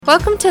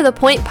Welcome to The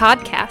Point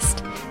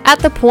Podcast. At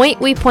The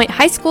Point, we point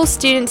high school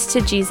students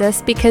to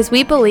Jesus because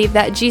we believe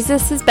that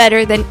Jesus is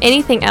better than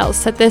anything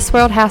else that this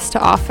world has to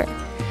offer.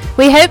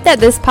 We hope that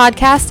this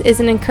podcast is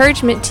an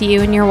encouragement to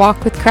you in your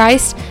walk with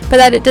Christ, but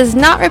that it does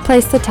not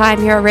replace the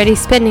time you're already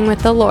spending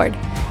with the Lord.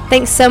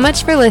 Thanks so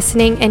much for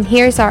listening, and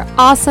here's our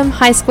awesome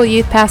high school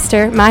youth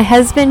pastor, my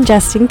husband,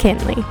 Justin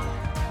Kinley.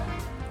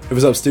 Hey,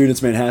 what's up,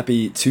 students? Man,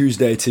 happy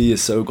Tuesday to you.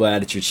 So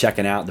glad that you're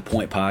checking out the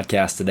Point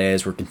Podcast today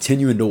as we're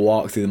continuing to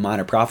walk through the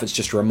minor prophets.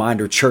 Just a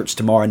reminder, church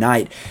tomorrow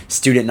night,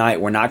 student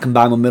night. We're not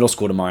combined with middle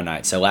school tomorrow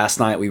night. So last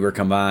week we were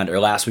combined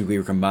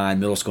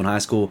middle school and high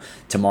school.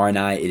 Tomorrow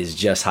night it is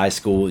just high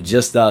school,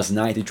 just us,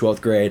 9th through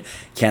 12th grade.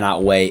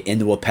 Cannot wait.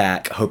 Into a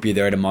pack. Hope you're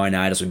there tomorrow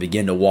night as we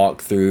begin to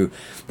walk through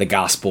the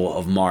Gospel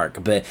of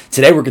Mark. But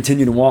today we're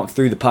continuing to walk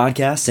through the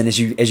podcast, and as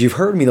you've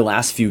heard me the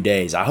last few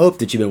days, I hope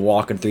that you've been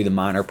walking through the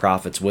minor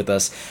prophets with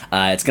us.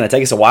 It's going to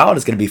take us a while, and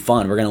it's going to be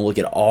fun. We're going to look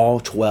at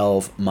all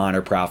 12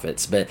 minor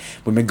prophets, but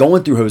we've been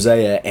going through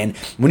Hosea, and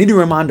we need to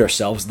remind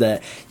ourselves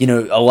that,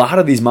 a lot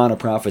of these minor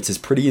prophets is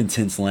pretty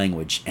intense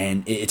language,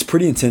 and it's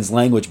pretty intense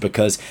language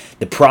because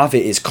the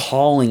prophet is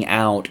calling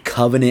out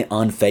covenant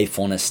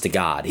unfaithfulness to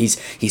God.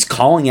 He's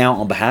calling out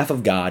on behalf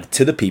of God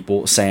to the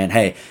people, saying,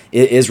 hey,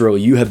 Israel,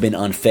 you have been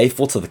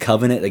unfaithful to the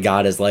covenant that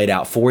God has laid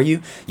out for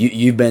you.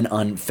 You've been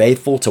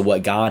unfaithful to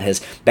what God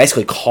has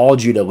basically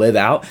called you to live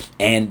out,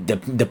 and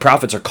the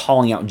prophets are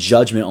calling out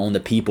judgment on the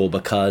people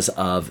because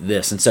of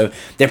this. And so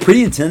they're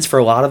pretty intense for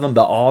a lot of them,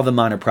 but all the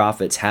minor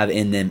prophets have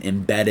in them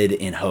embedded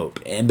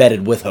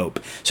with hope.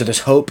 So there's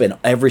hope in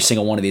every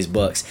single one of these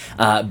books,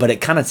 but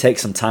it kind of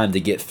takes some time to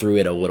get through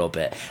it a little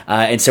bit.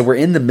 And so we're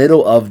in the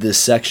middle of this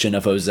section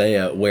of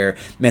Hosea where,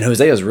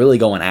 Hosea is really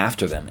going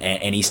after them,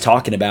 and he's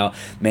talking about,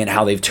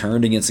 how they've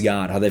turned against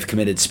God, how they've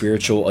committed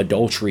spiritual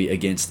adultery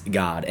against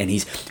God, and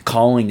he's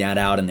calling that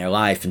out in their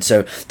life. And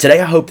so today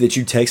I hope that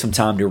you take some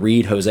time to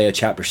read Hosea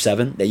chapter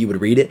 7, that you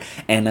would read it.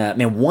 And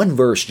one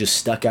verse just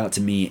stuck out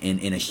to me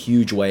in a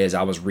huge way as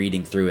I was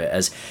reading through it.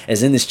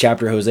 As in this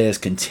chapter, Hosea is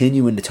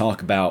continuing to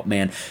talk about,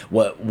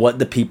 what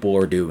the people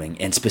are doing,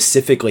 and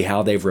specifically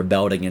how they've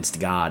rebelled against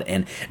God.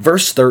 And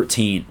verse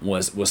 13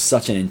 was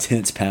such an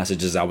intense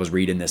passage as I was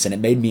reading this, and it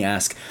made me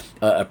ask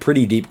a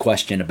pretty deep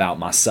question about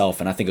myself,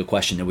 and I think a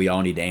question that we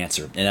all need to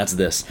answer, and that's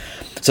this.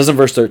 It says in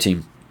verse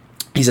 13,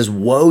 he says,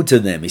 woe to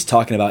them. He's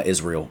talking about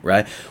Israel,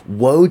 right?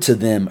 Woe to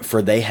them,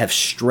 for they have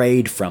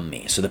strayed from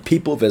me. So the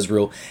people of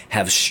Israel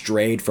have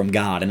strayed from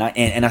God. And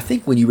I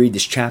think when you read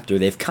this chapter,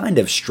 they've kind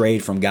of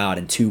strayed from God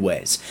in two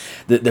ways.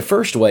 The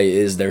first way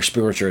is their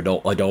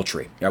spiritual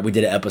adultery. Right? We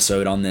did an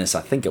episode on this.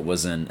 I think it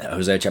was in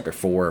Hosea chapter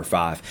 4 or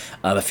 5,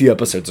 a few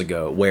episodes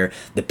ago, where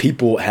the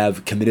people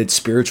have committed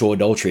spiritual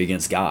adultery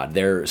against God.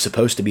 They're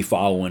supposed to be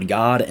following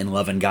God and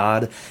loving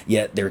God,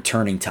 yet they're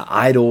turning to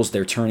idols,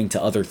 they're turning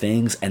to other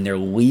things, and they're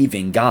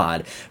leaving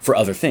God for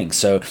other things.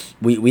 So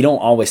we don't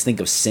always think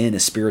of sin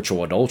as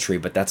spiritual adultery,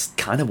 but that's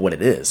kind of what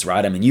it is,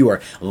 right? You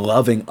are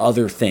loving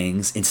other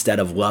things instead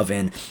of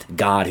loving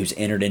God who's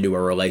entered into a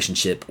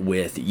relationship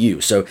with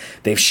you. So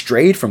they've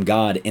strayed from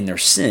God in their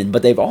sin,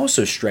 but they've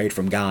also strayed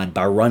from God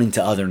by running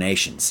to other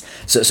nations.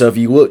 So if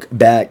you look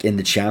back in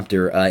the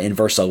chapter, in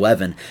verse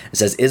 11, it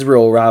says,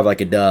 Israel arrived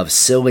like a dove,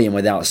 silly and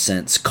without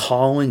sense,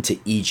 calling to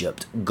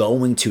Egypt,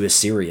 going to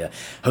Assyria.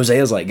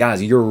 Hosea's like,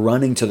 guys, you're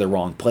running to the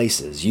wrong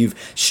places. You've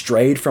strayed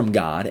from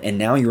God, and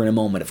now you're in a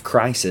moment of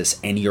crisis,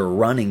 and you're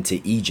running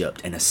to Egypt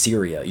and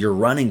Assyria. You're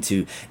running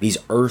to these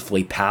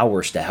earthly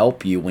powers to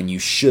help you when you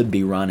should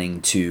be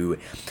running to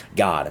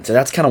God. And so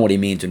that's kind of what he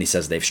means when he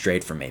says they've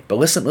strayed from me. But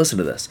listen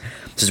to this.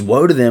 It says,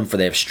 woe to them, for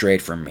they have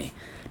strayed from me.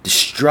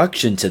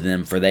 Destruction to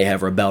them, for they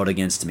have rebelled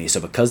against me.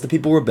 So because the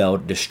people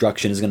rebelled,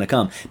 destruction is going to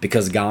come,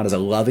 because God is a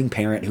loving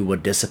parent who will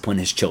discipline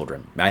his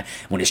children, right?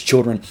 When his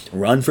children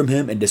run from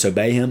him and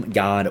disobey him,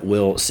 God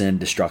will send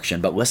destruction.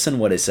 But listen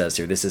what it says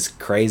here. This is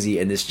crazy,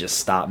 and this just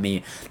stopped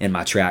me in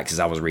my tracks as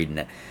I was reading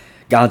it.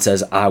 God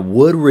says, I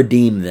would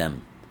redeem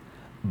them,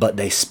 but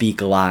they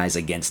speak lies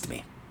against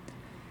me.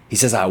 He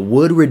says, I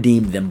would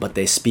redeem them, but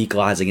they speak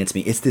lies against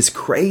me. It's this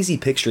crazy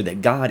picture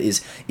that God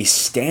is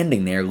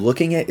standing there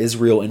looking at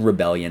Israel in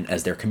rebellion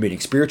as they're committing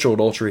spiritual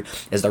adultery,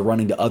 as they're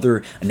running to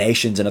other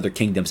nations and other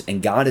kingdoms.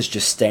 And God is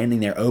just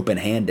standing there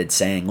open-handed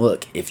saying,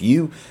 look, if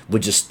you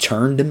would just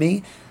turn to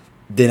me,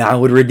 then I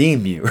would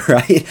redeem you,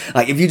 right?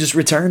 Like, if you just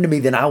return to me,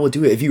 then I will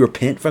do it. If you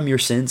repent from your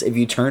sins, if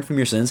you turn from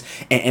your sins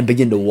and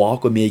begin to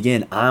walk with me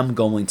again, I'm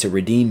going to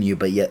redeem you.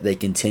 But yet they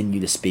continue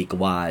to speak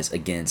lies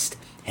against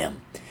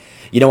him.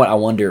 You know what? I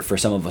wonder, for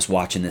some of us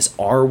watching this,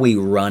 are we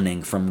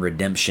running from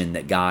redemption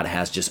that God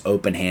has just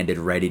open-handed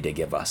ready to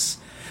give us?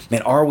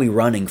 Are we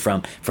running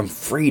from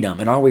freedom,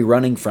 and are we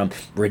running from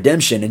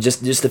redemption and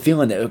just the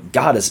feeling that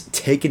God has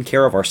taken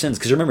care of our sins?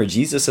 Because remember,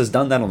 Jesus has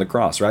done that on the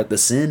cross, right? The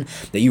sin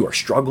that you are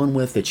struggling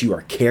with, that you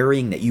are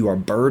carrying, that you are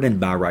burdened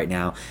by right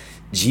now,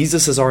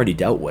 Jesus has already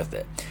dealt with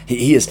it.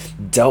 He has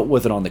dealt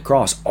with it on the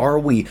cross. Are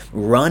we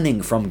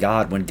running from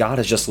God when God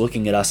is just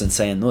looking at us and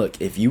saying, look,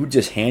 if you would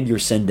just hand your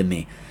sin to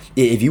me,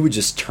 If you would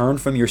just turn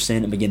from your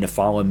sin and begin to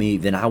follow me,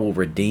 then I will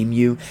redeem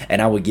you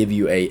and I will give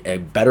you a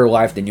better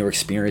life than you're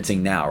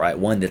experiencing now, right?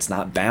 One that's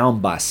not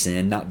bound by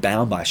sin, not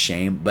bound by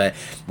shame, but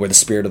where the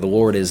Spirit of the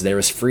Lord is, there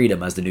is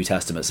freedom, as the New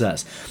Testament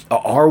says.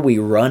 Are we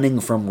running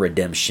from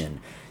redemption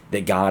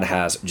that God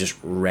has just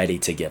ready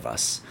to give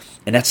us?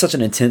 And that's such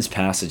an intense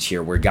passage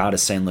here where God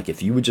is saying, look,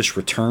 if you would just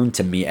return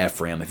to me,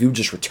 Ephraim, if you would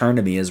just return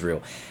to me,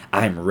 Israel,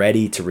 I am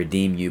ready to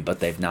redeem you,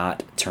 but they've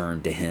not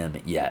turned to him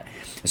yet.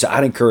 And so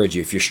I'd encourage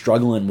you, if you're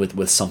struggling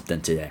with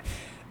something today,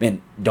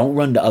 man, don't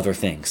run to other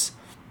things.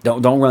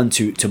 Don't run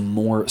to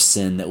more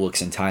sin that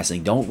looks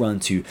enticing. Don't run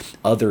to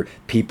other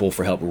people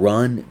for help.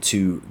 Run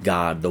to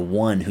God, the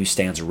one who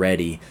stands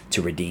ready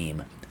to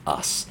redeem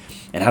us.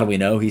 And how do we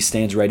know he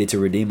stands ready to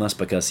redeem us?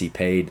 Because he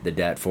paid the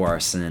debt for our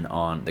sin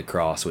on the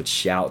cross, which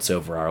shouts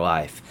over our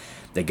life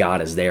that God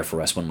is there for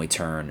us when we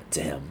turn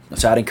to him.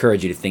 So I'd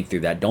encourage you to think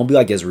through that. Don't be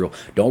like Israel.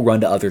 Don't run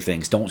to other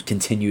things. Don't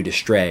continue to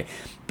stray,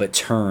 but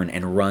turn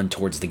and run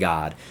towards the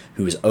God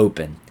who is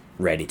open,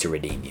 ready to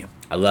redeem you.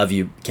 I love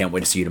you. Can't wait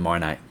to see you tomorrow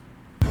night.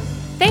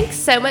 Thanks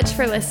so much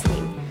for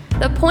listening.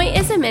 The Point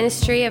is a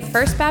ministry of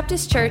First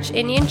Baptist Church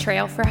Indian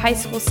Trail for high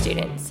school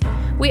students.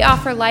 We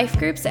offer life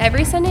groups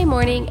every Sunday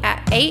morning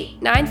at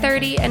 8,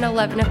 9:30, and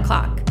 11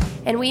 o'clock,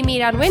 and we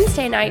meet on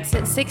Wednesday nights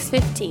at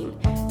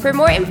 6:15. For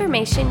more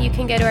information, you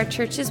can go to our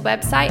church's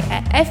website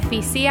at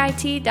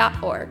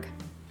fbcit.org.